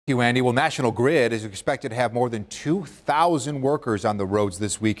Andy. Well, National Grid is expected to have more than 2,000 workers on the roads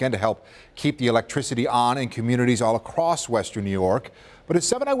this weekend to help keep the electricity on in communities all across western New York. But as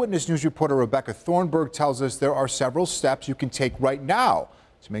 7 Eyewitness News reporter Rebecca Thornburg tells us, there are several steps you can take right now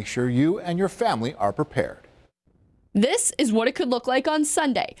to make sure you and your family are prepared. This is what it could look like on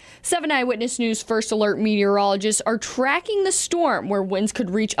Sunday. 7 Eyewitness News First Alert meteorologists are tracking the storm, where winds could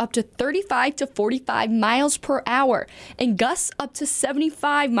reach up to 35 to 45 miles per hour and gusts up to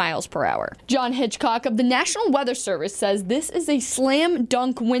 75 miles per hour. John Hitchcock of the National Weather Service says this is a slam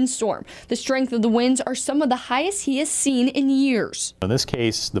dunk windstorm. The strength of the winds are some of the highest he has seen in years. In this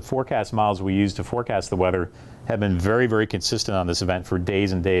case, the forecast models we use to forecast the weather have been very, very consistent on this event for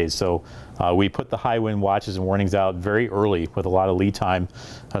days and days. So we put the high wind watches and warnings out very early with a lot of lead time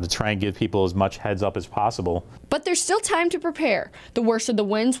to try and give people as much heads up as possible. But there's still time to prepare. The worst of the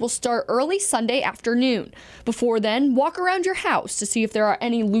winds will start early Sunday afternoon. Before then, walk around your house to see if there are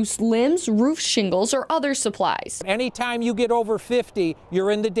any loose limbs, roof shingles, or other supplies. Anytime you get over 50,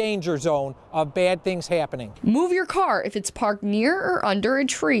 you're in the danger zone of bad things happening. Move your car if it's parked near or under a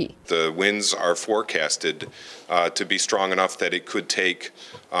tree. The winds are forecasted to be strong enough that it could take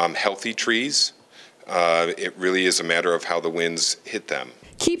healthy trees. It really is a matter of how the winds hit them.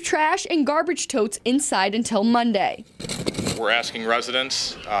 Keep trash and garbage totes inside until Monday. We're asking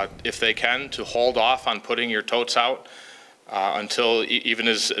residents, if they can, to hold off on putting your totes out until even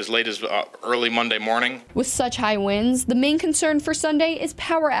as late as early Monday morning. With such high winds, the main concern for Sunday is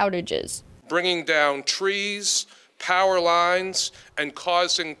power outages. Bringing down trees, power lines, and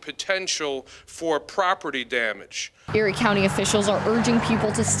causing potential for property damage. Erie County officials are urging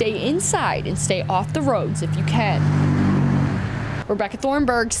people to stay inside and stay off the roads if you can. Rebecca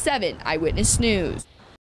Thornburg, 7 Eyewitness News.